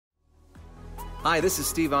Hi, this is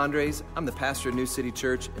Steve Andres. I'm the pastor of New City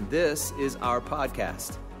Church, and this is our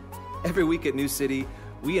podcast. Every week at New City,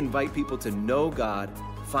 we invite people to know God,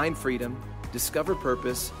 find freedom, discover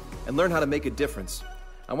purpose, and learn how to make a difference.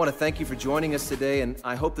 I want to thank you for joining us today, and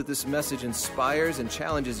I hope that this message inspires and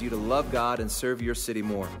challenges you to love God and serve your city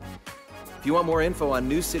more. If you want more info on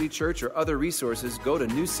New City Church or other resources, go to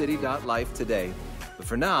newcity.life today. But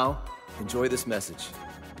for now, enjoy this message.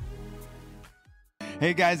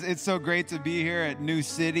 Hey guys, it's so great to be here at New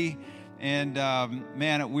City, and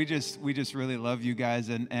man, we just really love you guys,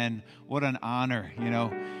 and what an honor, you know.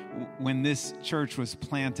 When this church was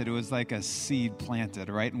planted, it was like a seed planted,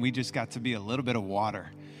 right? And we just got to be a little bit of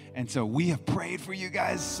water. And so we have prayed for you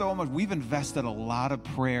guys so much. We've invested a lot of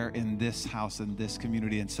prayer in this house, in this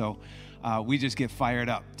community. And so we just get fired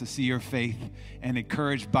up to see your faith and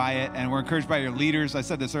encouraged by it. And we're encouraged by your leaders. I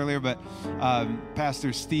said this earlier, but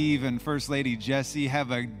Pastor Steve and First Lady Jessie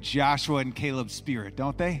have a Joshua and Caleb spirit,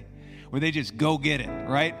 don't they? Where they just go get it,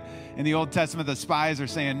 right? In the Old Testament, the spies are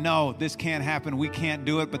saying, no, this can't happen. We can't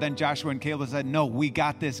do it. But then Joshua and Caleb said, no, we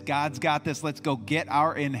got this. God's got this. Let's go get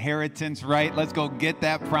our inheritance, right? Let's go get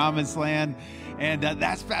that promised land. And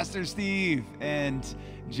that's Pastor Steve and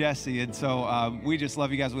Jesse. And so we just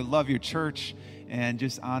love you guys. We love your church and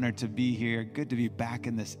just honored to be here. Good to be back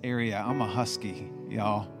in this area. I'm a Husky,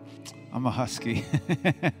 y'all. I'm a Husky.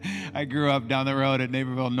 I grew up down the road at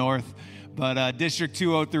Naperville North. But District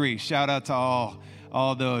 203, shout out to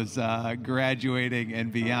all those graduating and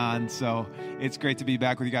beyond. So it's great to be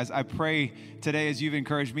back with you guys. I pray today, as you've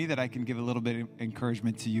encouraged me, that I can give a little bit of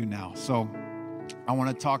encouragement to you now. So I want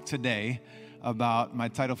to talk today about, my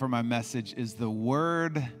title for my message is The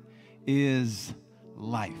Word is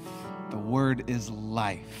Life. The Word is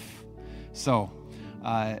Life. So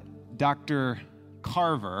Dr.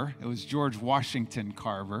 Carver, it was George Washington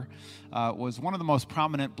Carver, was one of the most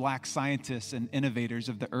prominent black scientists and innovators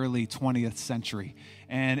of the early 20th century.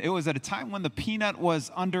 And it was at a time when the peanut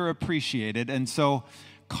was underappreciated. And so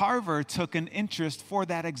Carver took an interest for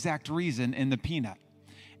that exact reason in the peanut.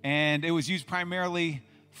 And it was used primarily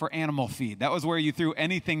for animal feed. That was where you threw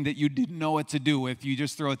anything that you didn't know what to do with. You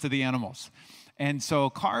just throw it to the animals. And so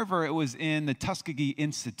Carver, it was in the Tuskegee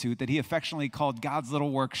Institute that he affectionately called God's Little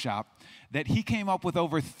Workshop, that he came up with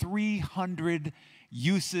over 300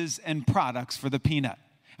 uses and products for the peanut.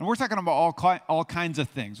 And we're talking about all kinds of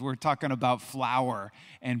things. We're talking about flour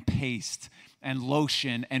and paste and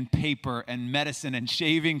lotion and paper and medicine and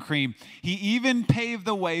shaving cream. He even paved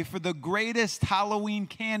the way for the greatest Halloween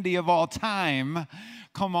candy of all time.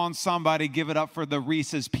 Come on, somebody, give it up for the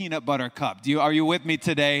Reese's Peanut Butter Cup. Are you with me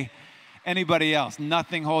today? Anybody else?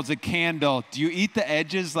 Nothing holds a candle. Do you eat the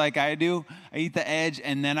edges like I do? I eat the edge,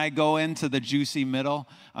 and then I go into the juicy middle.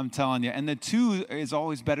 I'm telling you. And the two is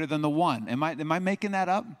always better than the one. Am I making that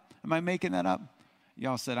up? Am I making that up?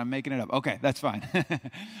 Y'all said I'm making it up. Okay, that's fine.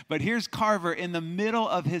 But here's Carver in the middle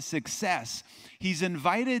of his success. He's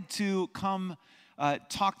invited to come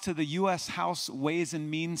talk to the U.S. House Ways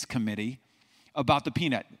and Means Committee about the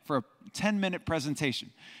peanut for a 10-minute presentation.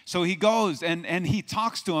 So he goes and he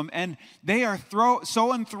talks to them, and they are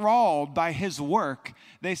so enthralled by his work,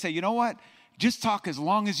 they say, you know what? Just talk as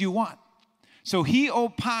long as you want. So he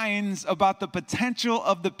opines about the potential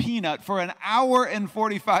of the peanut for an hour and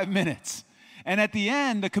 45 minutes. And at the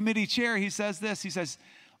end, the committee chair, he says this, he says,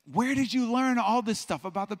 where did you learn all this stuff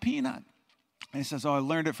about the peanut? And he says, I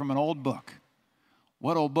learned it from an old book.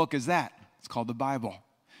 What old book is that? It's called the Bible.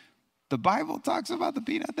 The Bible talks about the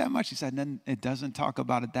peanut that much? He said, no, it doesn't talk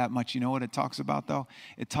about it that much. You know what it talks about, though?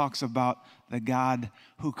 It talks about the God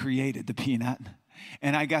who created the peanut.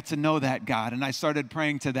 And I got to know that God, and I started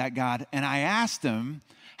praying to that God, and I asked him,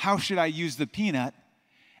 how should I use the peanut?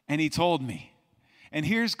 And he told me. And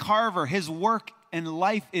here's Carver. His work and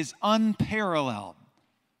life is unparalleled.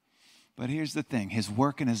 But here's the thing. His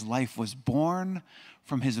work and his life was born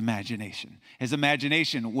from his imagination. His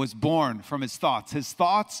imagination was born from his thoughts. His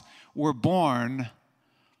thoughts were born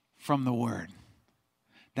from the Word.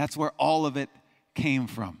 That's where all of it came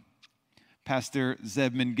from. Pastor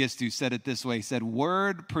Zeb Mengistu said it this way. He said,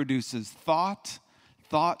 word produces thought,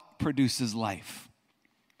 thought produces life.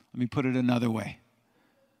 Let me put it another way.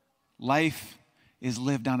 Life is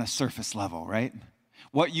lived on a surface level, right?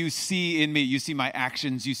 What you see in me, you see my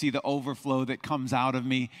actions, you see the overflow that comes out of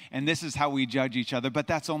me, and this is how we judge each other, but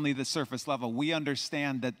that's only the surface level. We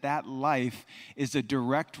understand that life is a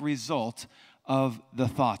direct result of the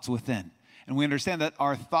thoughts within. And we understand that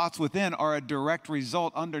our thoughts within are a direct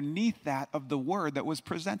result underneath that of the word that was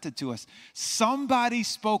presented to us. Somebody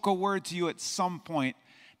spoke a word to you at some point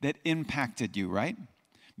that impacted you, right?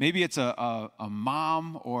 Maybe it's a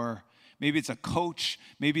mom, or maybe it's a coach,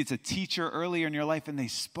 maybe it's a teacher earlier in your life, and they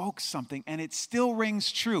spoke something, and it still rings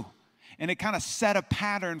true. And it kind of set a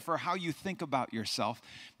pattern for how you think about yourself.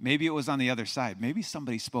 Maybe it was on the other side. Maybe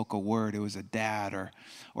somebody spoke a word. It was a dad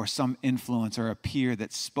or some influence or a peer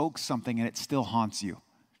that spoke something, and it still haunts you.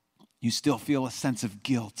 You still feel a sense of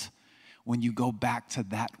guilt when you go back to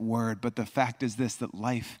that word. But the fact is this, that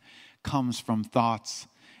life comes from thoughts,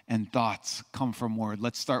 and thoughts come from word.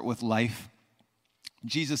 Let's start with life.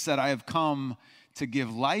 Jesus said, I have come to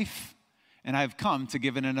give life, and I have come to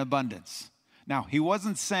give it in abundance. Now, he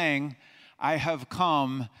wasn't saying, I have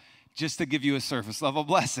come just to give you a surface level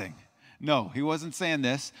blessing. No, he wasn't saying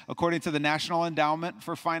this. According to the National Endowment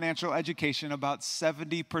for Financial Education, about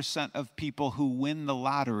 70% of people who win the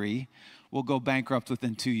lottery will go bankrupt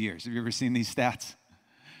within 2 years. Have you ever seen these stats?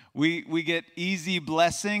 We get easy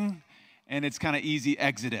blessing, and it's kind of easy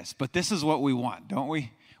exodus. But this is what we want, don't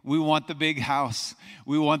we? We want the big house.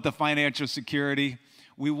 We want the financial security.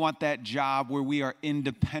 We want that job where we are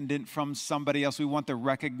independent from somebody else. We want the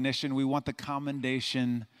recognition. We want the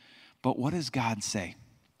commendation. But what does God say?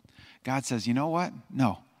 God says, you know what?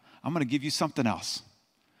 No, I'm going to give you something else.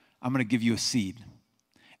 I'm going to give you a seed.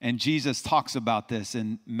 And Jesus talks about this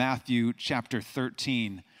in Matthew chapter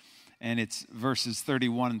 13, and it's verses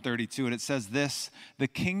 31 and 32. And it says this, the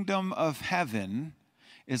kingdom of heaven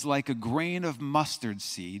is like a grain of mustard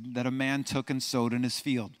seed that a man took and sowed in his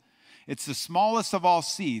field. It's the smallest of all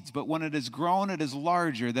seeds, but when it is grown, it is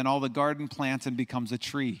larger than all the garden plants and becomes a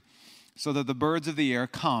tree, so that the birds of the air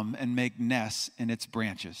come and make nests in its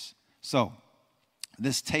branches. So,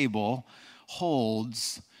 this table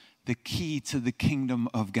holds the key to the kingdom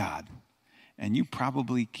of God. And you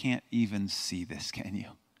probably can't even see this, can you?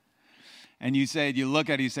 And you look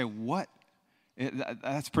at it, you say, what?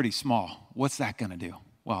 That's pretty small. What's that going to do?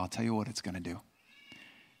 Well, I'll tell you what it's going to do.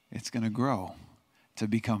 It's going to grow to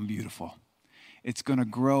become beautiful. It's going to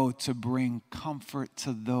grow to bring comfort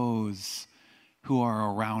to those who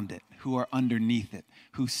are around it, who are underneath it,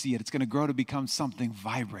 who see it. It's going to grow to become something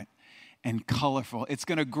vibrant and colorful. It's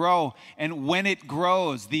going to grow, and when it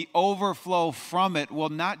grows, the overflow from it will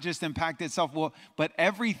not just impact itself, but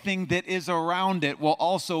everything that is around it will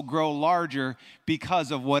also grow larger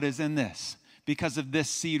because of what is in this. Because of this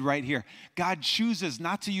seed right here. God chooses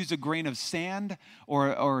not to use a grain of sand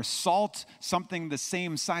or salt, something the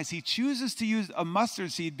same size. He chooses to use a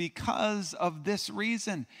mustard seed because of this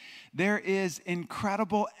reason. There is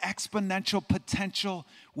incredible exponential potential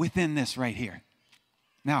within this right here.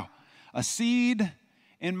 Now, a seed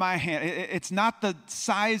in my hand, it's not the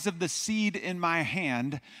size of the seed in my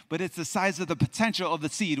hand, but it's the size of the potential of the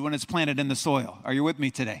seed when it's planted in the soil. Are you with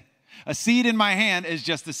me today? A seed in my hand is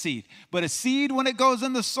just a seed. But a seed, when it goes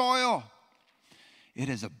in the soil, it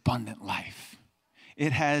is abundant life.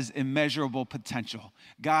 It has immeasurable potential.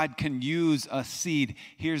 God can use a seed.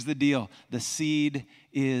 Here's the deal. The seed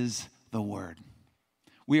is the word.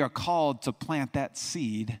 We are called to plant that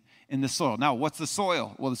seed in the soil. Now, what's the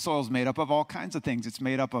soil? Well, the soil is made up of all kinds of things. It's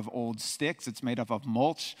made up of old sticks. It's made up of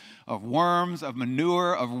mulch, of worms, of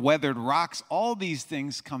manure, of weathered rocks. All these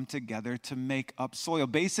things come together to make up soil.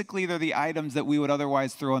 Basically, they're the items that we would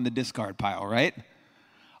otherwise throw in the discard pile, right?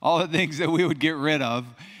 All the things that we would get rid of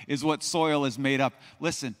is what soil is made up.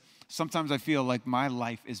 Listen, sometimes I feel like my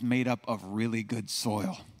life is made up of really good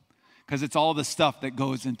soil because it's all the stuff that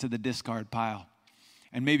goes into the discard pile.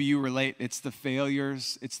 And maybe you relate, it's the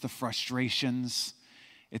failures, it's the frustrations,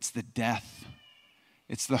 it's the death,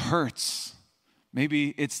 it's the hurts.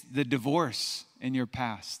 Maybe it's the divorce in your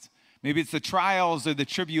past. Maybe it's the trials or the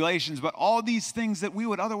tribulations, but all these things that we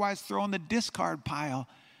would otherwise throw in the discard pile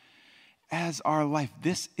as our life.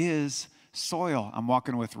 This is soil. I'm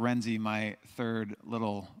walking with Renzi, my third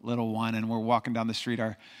little one, and we're walking down the street.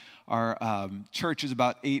 Our church is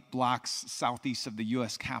about 8 blocks southeast of the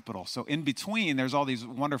U.S. Capitol. So in between, there's all these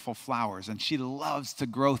wonderful flowers, and she loves to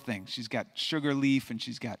grow things. She's got sugar leaf, and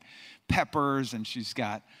she's got peppers, and she's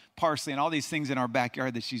got parsley, and all these things in our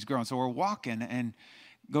backyard that she's grown. So we're walking and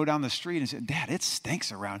go down the street and say, Dad, it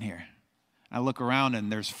stinks around here. I look around, and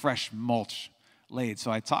there's fresh mulch laid.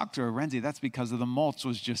 So I talked to her, Renzi, that's because of the mulch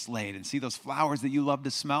was just laid. And see those flowers that you love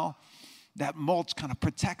to smell? That mulch kind of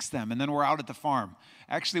protects them. And then we're out at the farm,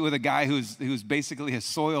 actually with a guy who's basically a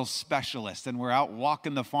soil specialist. And we're out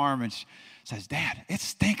walking the farm, and she says, Dad, it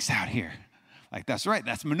stinks out here. Like, that's right.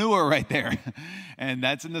 That's manure right there. And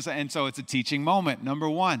that's in this. And so it's a teaching moment. Number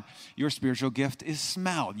one, your spiritual gift is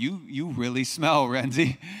smell. You really smell,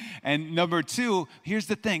 Renzi. And number two, here's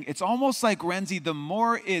the thing. It's almost like, Renzi, the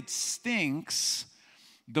more it stinks,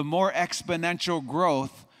 the more exponential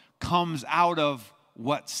growth comes out of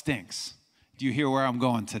what stinks. Do you hear where I'm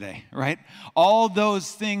going today, right? All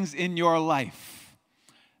those things in your life,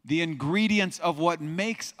 the ingredients of what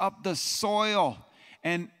makes up the soil.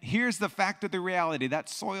 And here's the fact of the reality. That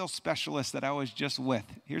soil specialist that I was just with,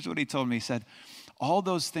 here's what he told me. He said, all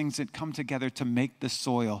those things that come together to make the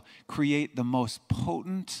soil create the most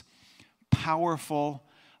potent, powerful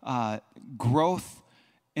growth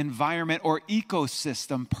environment or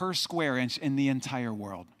ecosystem per square inch in the entire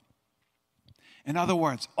world. In other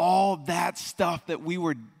words, all that stuff that we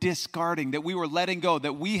were discarding, that we were letting go,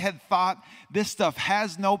 that we had thought this stuff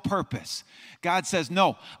has no purpose. God says,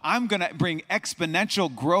 no, I'm going to bring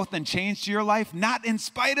exponential growth and change to your life, not in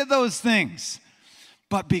spite of those things,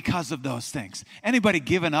 but because of those things. Anybody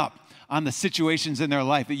given up on the situations in their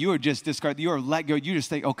life that you are just discarding, you are let go, you just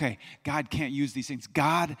think, okay, God can't use these things.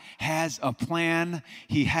 God has a plan.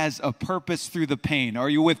 He has a purpose through the pain. Are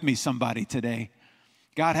you with me, somebody, today?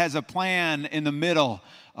 God has a plan in the middle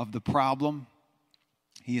of the problem.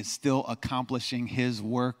 He is still accomplishing his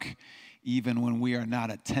work even when we are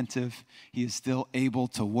not attentive. He is still able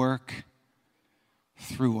to work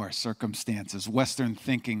through our circumstances. Western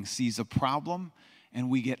thinking sees a problem and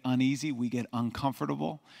we get uneasy, we get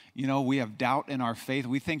uncomfortable. You know, we have doubt in our faith.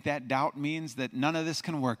 We think that doubt means that none of this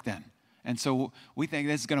can work then. And so we think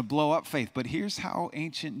this is going to blow up faith. But here's how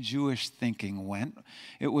ancient Jewish thinking went.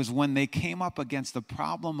 It was when they came up against the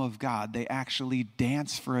problem of God, they actually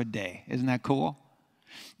danced for a day. Isn't that cool?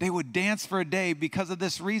 They would dance for a day because of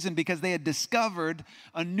this reason, because they had discovered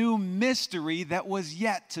a new mystery that was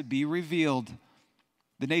yet to be revealed.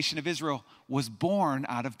 The nation of Israel was born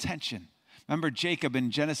out of tension. Remember Jacob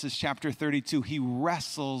in Genesis chapter 32, he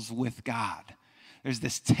wrestles with God. There's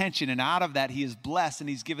this tension, and out of that, he is blessed, and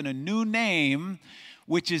he's given a new name,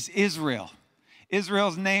 which is Israel.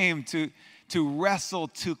 Israel's name to wrestle,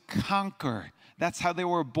 to conquer. That's how they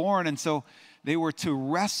were born, and so they were to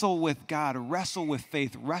wrestle with God, wrestle with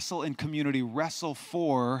faith, wrestle in community, wrestle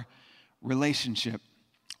for relationship.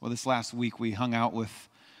 Well, this last week, we hung out with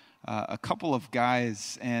a couple of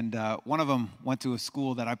guys, and one of them went to a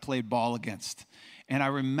school that I played ball against. And I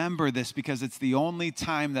remember this because it's the only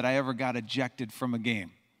time that I ever got ejected from a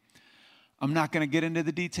game. I'm not going to get into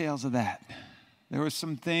the details of that. There were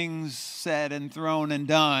some things said and thrown and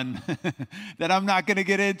done that I'm not going to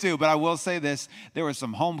get into, but I will say this. There was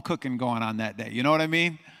some home cooking going on that day. You know what I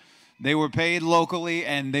mean? They were paid locally,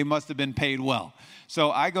 and they must have been paid well.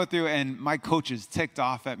 So I go through, and my coaches ticked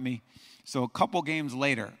off at me. So a couple games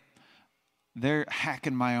later, they're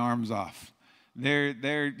hacking my arms off.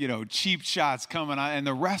 They're cheap shots coming on, and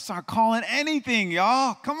the refs aren't calling anything,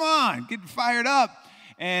 y'all. Come on, getting fired up.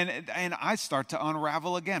 And I start to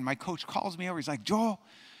unravel again. My coach calls me over. He's like, Joel,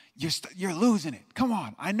 you're losing it. Come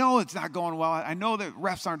on. I know it's not going well. I know that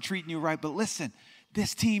refs aren't treating you right, but listen,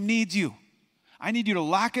 this team needs you. I need you to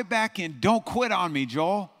lock it back in. Don't quit on me,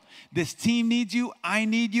 Joel. This team needs you. I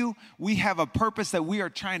need you. We have a purpose that we are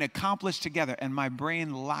trying to accomplish together. And my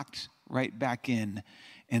brain locked right back in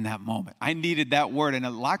that moment. I needed that word, and it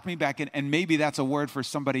locked me back in, and maybe that's a word for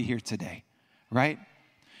somebody here today, right?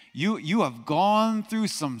 You have gone through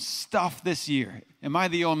some stuff this year. Am I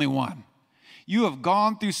the only one? You have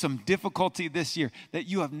gone through some difficulty this year that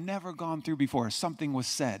you have never gone through before. Something was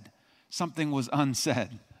said. Something was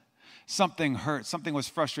unsaid. Something hurt. Something was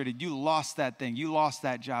frustrated. You lost that thing. You lost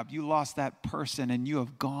that job. You lost that person, and you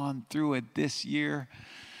have gone through it this year.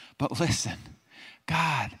 But listen,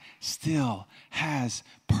 God still has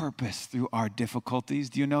purpose through our difficulties.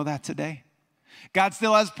 Do you know that today? God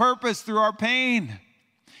still has purpose through our pain.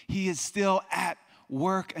 He is still at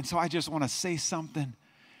work. And so I just want to say something.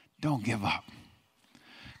 Don't give up.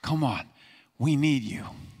 Come on. We need you.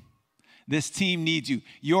 This team needs you.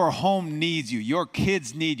 Your home needs you. Your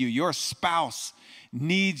kids need you. Your spouse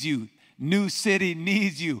needs you. New City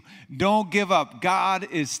needs you. Don't give up. God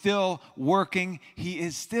is still working. He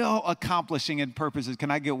is still accomplishing in purposes.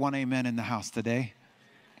 Can I get one amen in the house today?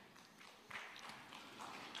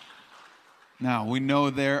 Now, we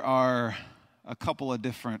know there are a couple of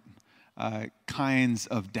different kinds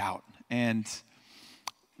of doubt. And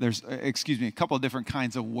there's, a couple of different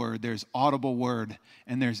kinds of word. There's audible word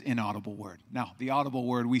and there's inaudible word. Now, the audible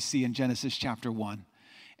word we see in Genesis chapter 1.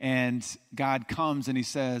 And God comes and he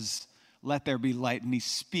says, let there be light, and he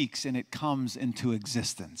speaks, and it comes into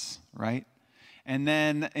existence, right? And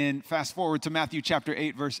then fast forward to Matthew chapter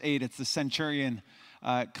 8, verse 8, it's the centurion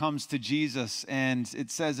comes to Jesus, and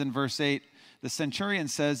it says in verse 8, the centurion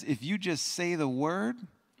says, if you just say the word,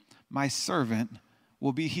 my servant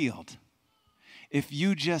will be healed. If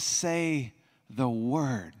you just say the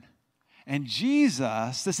word. And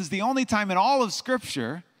Jesus, this is the only time in all of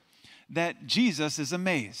Scripture that Jesus is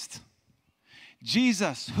amazed.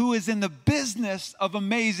 Jesus, who is in the business of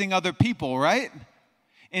amazing other people, right?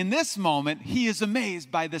 In this moment, he is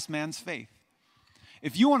amazed by this man's faith.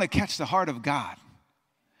 If you want to catch the heart of God,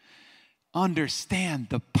 understand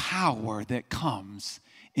the power that comes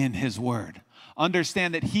in his word.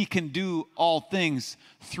 Understand that he can do all things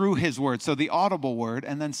through his word. So the audible word,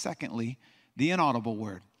 and then secondly, the inaudible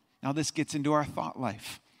word. Now this gets into our thought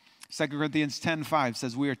life. 2 Corinthians 10:5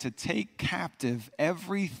 says we are to take captive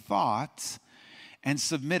every thought and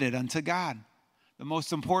submit it unto God. The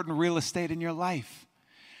most important real estate in your life.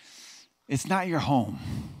 It's not your home.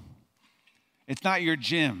 It's not your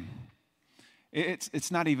gym.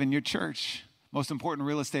 It's not even your church. Most important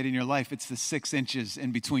real estate in your life, it's the 6 inches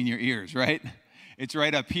in between your ears, right? It's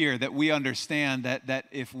right up here that we understand that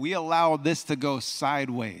if we allow this to go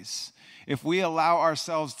sideways, if we allow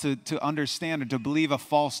ourselves to understand or to believe a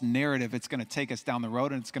false narrative, it's going to take us down the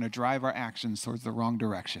road and it's going to drive our actions towards the wrong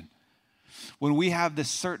direction. When we have this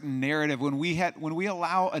certain narrative, when we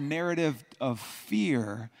allow a narrative of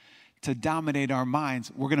fear to dominate our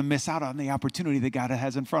minds, we're going to miss out on the opportunity that God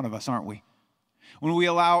has in front of us, aren't we? When we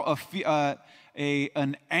allow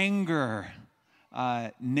an anger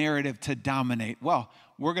narrative to dominate, well,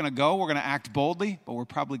 we're going to act boldly, but we're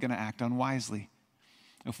probably going to act unwisely.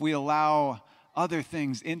 If we allow other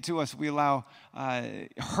things into us, we allow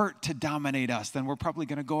hurt to dominate us, then we're probably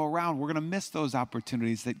going to go around. We're going to miss those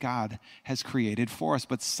opportunities that God has created for us.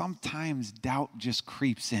 But sometimes doubt just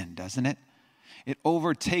creeps in, doesn't it? It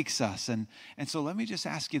overtakes us. And so let me just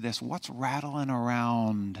ask you this. What's rattling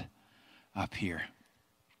around up here?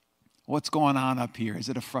 What's going on up here? Is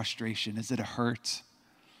it a frustration? Is it a hurt?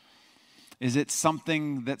 Is it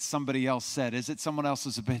something that somebody else said? Is it someone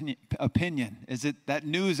else's opinion? Is it that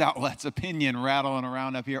news outlet's opinion rattling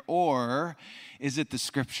around up here? Or is it the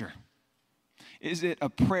scripture? Is it a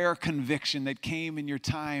prayer conviction that came in your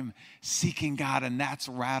time seeking God and that's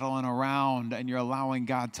rattling around and you're allowing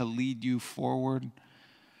God to lead you forward?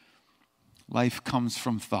 Life comes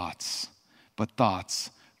from thoughts, but thoughts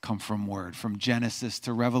come from word. From Genesis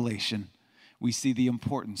to Revelation, we see the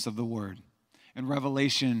importance of the word. In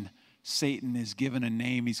Revelation, Satan is given a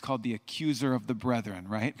name. He's called the accuser of the brethren,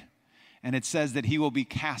 right? And it says that he will be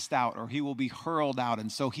cast out or he will be hurled out.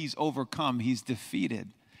 And so he's overcome, he's defeated.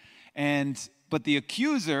 But the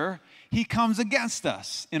accuser, he comes against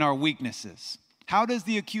us in our weaknesses. How does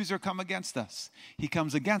the accuser come against us? He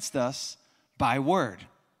comes against us by word.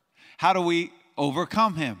 How do we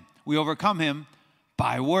overcome him? We overcome him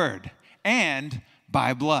by word and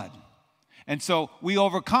by blood. And so we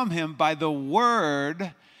overcome him by the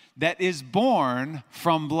word that is born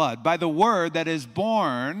from blood, by the word that is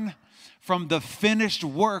born from the finished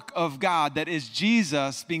work of God, that is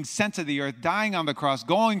Jesus being sent to the earth, dying on the cross,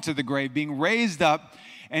 going to the grave, being raised up,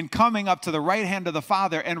 and coming up to the right hand of the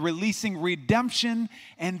Father and releasing redemption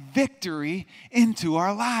and victory into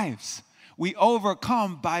our lives. We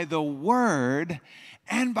overcome by the word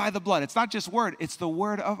and by the blood. It's not just word, it's the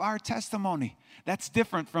word of our testimony. That's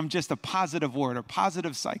different from just a positive word or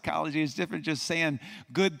positive psychology. It's different just saying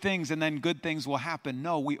good things and then good things will happen.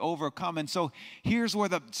 No, we overcome. And so here's where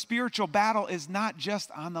the spiritual battle is not just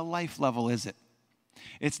on the life level, is it?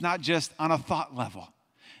 It's not just on a thought level.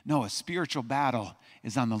 No, a spiritual battle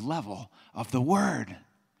is on the level of the word.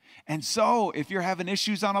 And so if you're having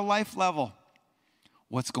issues on a life level,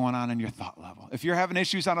 what's going on in your thought level? If you're having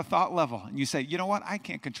issues on a thought level and you say, you know what, I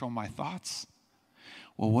can't control my thoughts.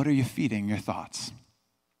 Well, what are you feeding your thoughts?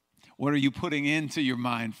 What are you putting into your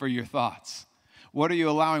mind for your thoughts? What are you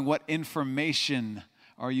allowing? What information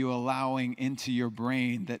are you allowing into your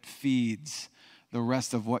brain that feeds the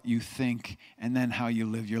rest of what you think and then how you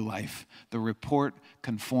live your life? The report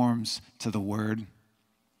conforms to the word.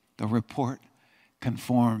 The report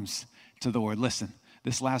conforms to the word. Listen,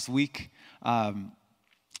 this last week,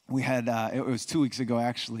 we had, it was 2 weeks ago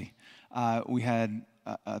actually, we had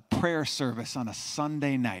a prayer service on a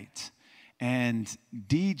Sunday night, and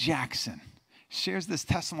Dee Jackson shares this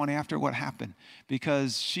testimony after what happened,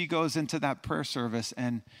 because she goes into that prayer service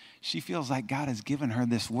and she feels like God has given her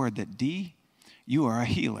this word that, Dee, you are a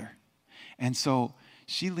healer. And so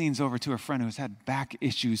she leans over to her friend who's had back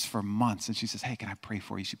issues for months, and she says, hey, can I pray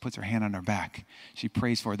for you? She puts her hand on her back. She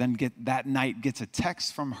prays for her. Then that night gets a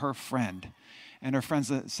text from her friend, and her friend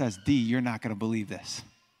says, Dee, you're not going to believe this.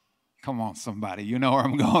 Come on, somebody. You know where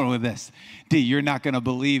I'm going with this. Dee, you're not going to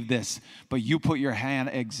believe this, but you put your hand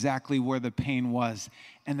exactly where the pain was,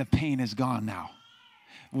 and the pain is gone now.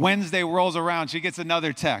 Wednesday rolls around. She gets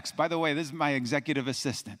another text. By the way, this is my executive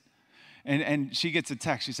assistant. And she gets a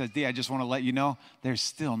text. She says, Dee, I just want to let you know there's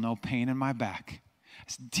still no pain in my back. I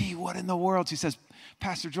Dee, what in the world? She says,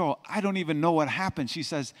 Pastor Joel, I don't even know what happened. She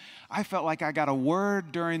says, I felt like I got a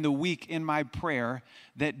word during the week in my prayer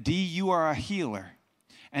that, Dee, you are a healer.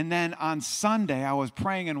 And then on Sunday, I was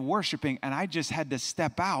praying and worshiping, and I just had to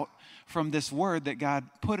step out from this word that God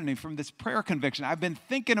put in me, from this prayer conviction. I've been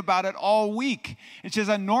thinking about it all week. And she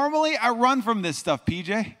says, normally I run from this stuff,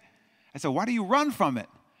 PJ. I said, why do you run from it?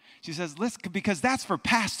 She says, listen, because that's for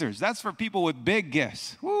pastors. That's for people with big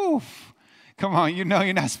gifts. Woo. Come on, you know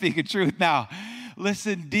you're not speaking truth now.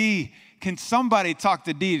 Listen, Dee, can somebody talk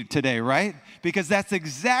to Dee today, right? Because that's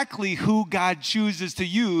exactly who God chooses to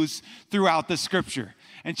use throughout the scripture.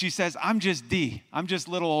 And she says, I'm just Dee. I'm just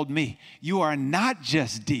little old me. You are not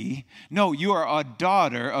just Dee. No, you are a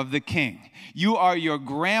daughter of the King. You are your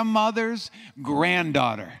grandmother's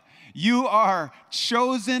granddaughter. You are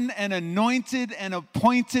chosen and anointed and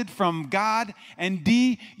appointed from God. And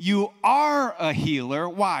Dee, you are a healer.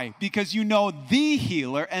 Why? Because you know the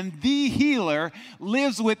healer, and the healer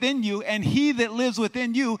lives within you, and he that lives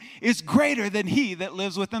within you is greater than he that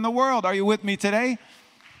lives within the world. Are you with me today?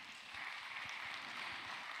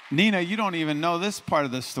 Nina, you don't even know this part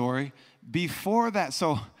of the story. Before that,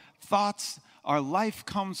 so thoughts, our life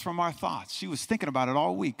comes from our thoughts. She was thinking about it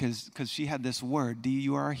all week because she had this word, Dee,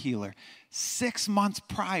 you are a healer. 6 months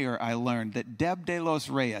prior, I learned that Deb De Los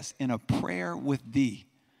Reyes, in a prayer with Dee,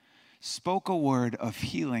 spoke a word of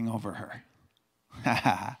healing over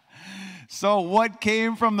her. So what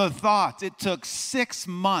came from the thoughts? It took 6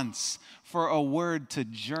 months for a word to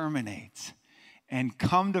germinate and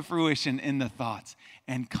come to fruition in the thoughts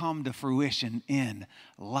and come to fruition in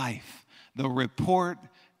life. The report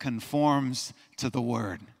conforms to the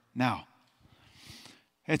word. Now,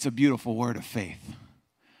 it's a beautiful word of faith.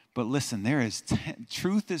 But listen,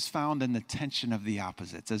 truth is found in the tension of the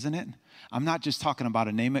opposites, isn't it? I'm not just talking about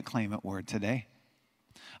a name it, claim it word today.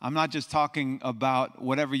 I'm not just talking about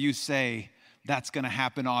whatever you say, that's going to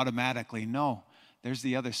happen automatically. No, there's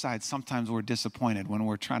the other side. Sometimes we're disappointed when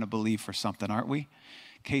we're trying to believe for something, aren't we?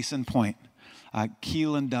 Case in point,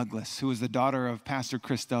 Keelan Douglas, who is the daughter of Pastor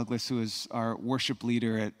Chris Douglas, who is our worship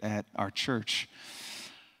leader at our church.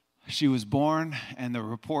 She was born, and the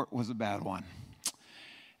report was a bad one.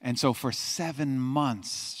 And so for 7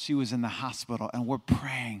 months, she was in the hospital, and we're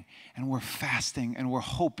praying, and we're fasting, and we're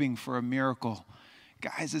hoping for a miracle.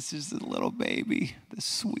 Guys, it's just a little baby, this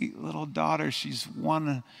sweet little daughter. She's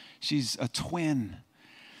a twin.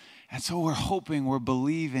 And so we're hoping, we're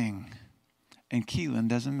believing, and Keelan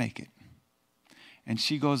doesn't make it. And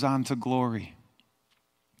she goes on to glory.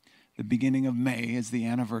 The beginning of May is the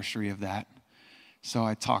anniversary of that. So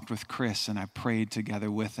I talked with Chris and I prayed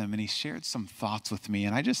together with him, and he shared some thoughts with me.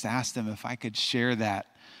 And I just asked him if I could share that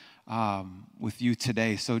with you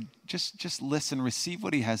today. So just listen, receive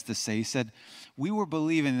what he has to say. He said, we were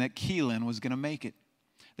believing that Keelan was going to make it,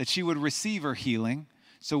 that she would receive her healing.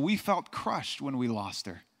 So we felt crushed when we lost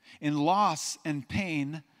her. In loss and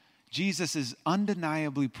pain, Jesus is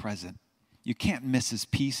undeniably present. You can't miss his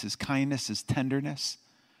peace, his kindness, his tenderness.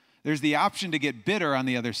 There's the option to get bitter on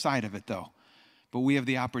the other side of it, though. But we have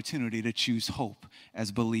the opportunity to choose hope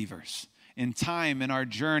as believers. In time, in our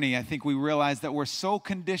journey, I think we realize that we're so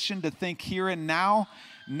conditioned to think here and now,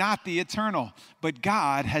 not the eternal. But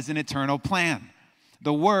God has an eternal plan.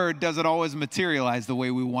 The word doesn't always materialize the way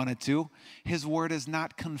we want it to. His word is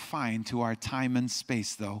not confined to our time and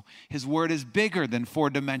space, though. His word is bigger than 4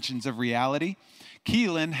 dimensions of reality.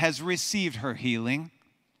 Keelan has received her healing.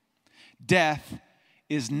 Death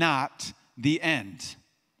is not the end.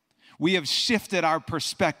 We have shifted our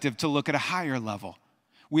perspective to look at a higher level.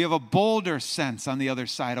 We have a bolder sense on the other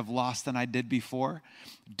side of loss than I did before.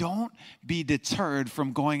 Don't be deterred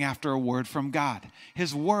from going after a word from God.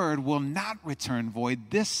 His word will not return void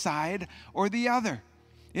this side or the other.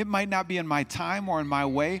 It might not be in my time or in my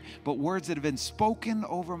way, but words that have been spoken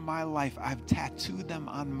over my life, I've tattooed them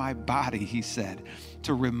on my body, he said,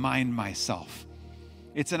 to remind myself.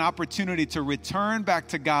 It's an opportunity to return back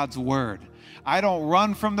to God's word. I don't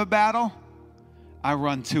run from the battle, I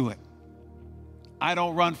run to it. I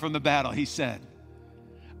don't run from the battle, he said.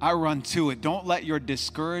 I run to it. Don't let your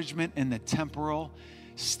discouragement in the temporal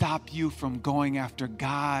stop you from going after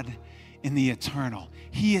God in the eternal.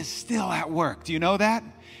 He is still at work. Do you know that?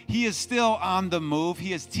 He is still on the move.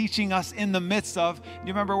 He is teaching us in the midst of, you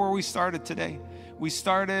remember where we started today? We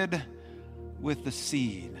started with the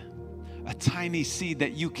seed, a tiny seed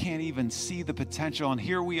that you can't even see the potential. And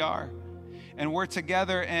here we are. And we're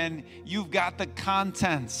together, and you've got the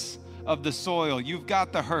contents of the soil. You've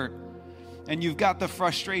got the hurt, and you've got the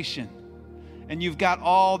frustration, and you've got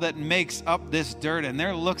all that makes up this dirt, and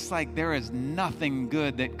there looks like there is nothing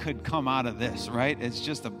good that could come out of this, right? It's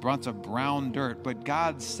just a bunch of brown dirt. But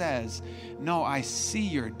God says, no, I see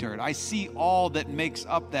your dirt. I see all that makes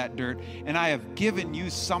up that dirt, and I have given you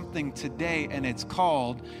something today, and it's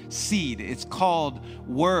called seed. It's called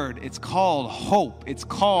word. It's called hope. It's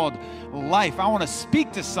called life. I want to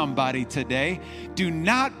speak to somebody today. Do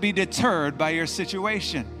not be deterred by your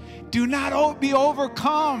situation. Do not be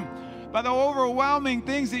overcome by the overwhelming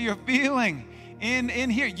things that you're feeling in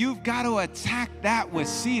here. You've got to attack that with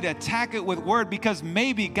seed, attack it with word, because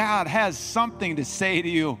maybe God has something to say to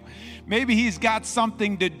you. Maybe he's got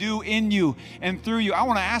something to do in you and through you. I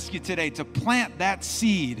want to ask you today to plant that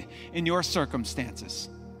seed in your circumstances.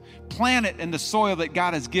 Plant it in the soil that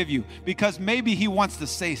God has given you, because maybe he wants to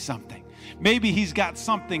say something. Maybe he's got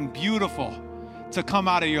something beautiful to come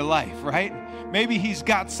out of your life, right? Maybe he's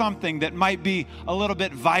got something that might be a little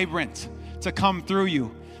bit vibrant to come through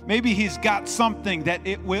you. Maybe he's got something that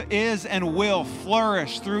is and will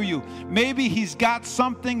flourish through you. Maybe he's got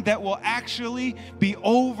something that will actually be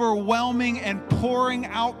overwhelming and pouring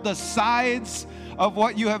out the sides of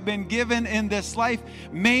what you have been given in this life.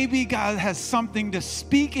 Maybe God has something to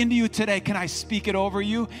speak into you today. Can I speak it over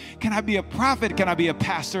you? Can I be a prophet? Can I be a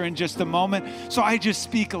pastor in just a moment? So I just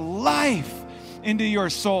speak life into your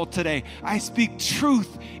soul today. I speak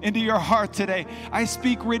truth into your heart today. I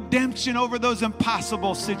speak redemption over those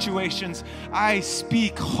impossible situations. I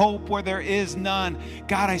speak hope where there is none.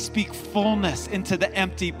 God, I speak fullness into the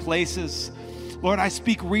empty places. Lord, I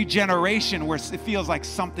speak regeneration where it feels like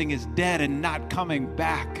something is dead and not coming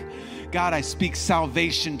back. God, I speak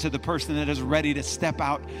salvation to the person that is ready to step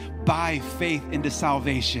out by faith into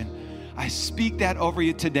salvation. I speak that over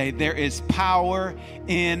you today. There is power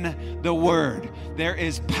in the word. There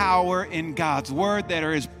is power in God's word.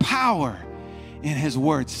 There is power in his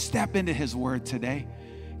word. Step into his word today.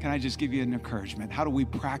 Can I just give you an encouragement? How do we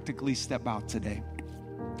practically step out today?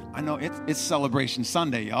 I know it's Celebration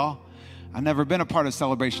Sunday, y'all. I've never been a part of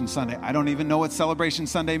Celebration Sunday. I don't even know what Celebration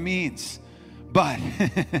Sunday means. But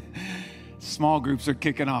small groups are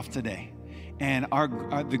kicking off today. And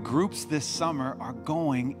the groups this summer are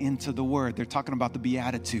going into the Word. They're talking about the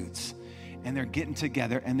Beatitudes. And they're getting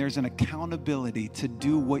together, and there's an accountability to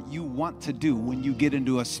do what you want to do when you get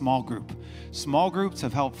into a small group. Small groups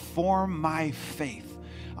have helped form my faith.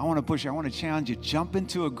 I want to push you. I want to challenge you. Jump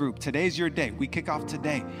into a group. Today's your day. We kick off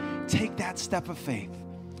today. Take that step of faith.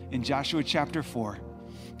 In Joshua chapter 4,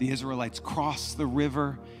 the Israelites cross the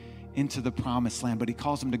river into the promised land, but he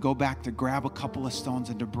calls them to go back to grab a couple of stones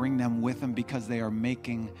and to bring them with them because they are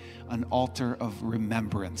making an altar of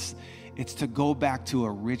remembrance. It's to go back to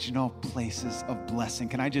original places of blessing.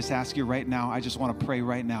 Can I just ask you right now? I just want to pray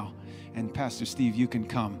right now. And Pastor Steve, you can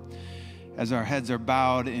come. As our heads are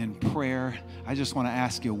bowed in prayer, I just want to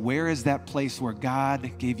ask you, where is that place where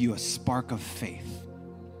God gave you a spark of faith?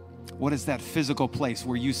 What is that physical place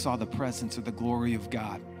where you saw the presence or the glory of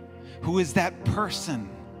God? Who is that person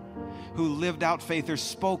who lived out faith or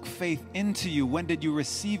spoke faith into you? When did you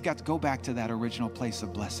receive God? Go back to that original place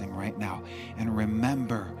of blessing right now and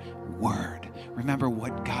remember word. Remember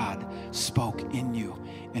what God spoke in you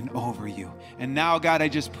and over you. And now, God, I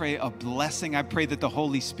just pray a blessing. I pray that the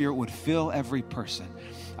Holy Spirit would fill every person.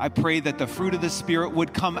 I pray that the fruit of the Spirit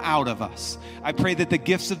would come out of us. I pray that the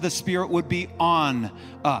gifts of the Spirit would be on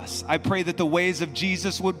us. I pray that the ways of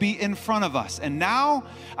Jesus would be in front of us. And now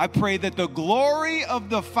I pray that the glory of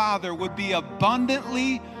the Father would be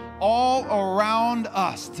abundantly all around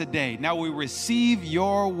us today. Now we receive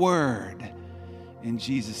your word. In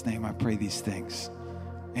Jesus' name I pray these things.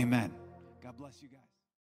 Amen.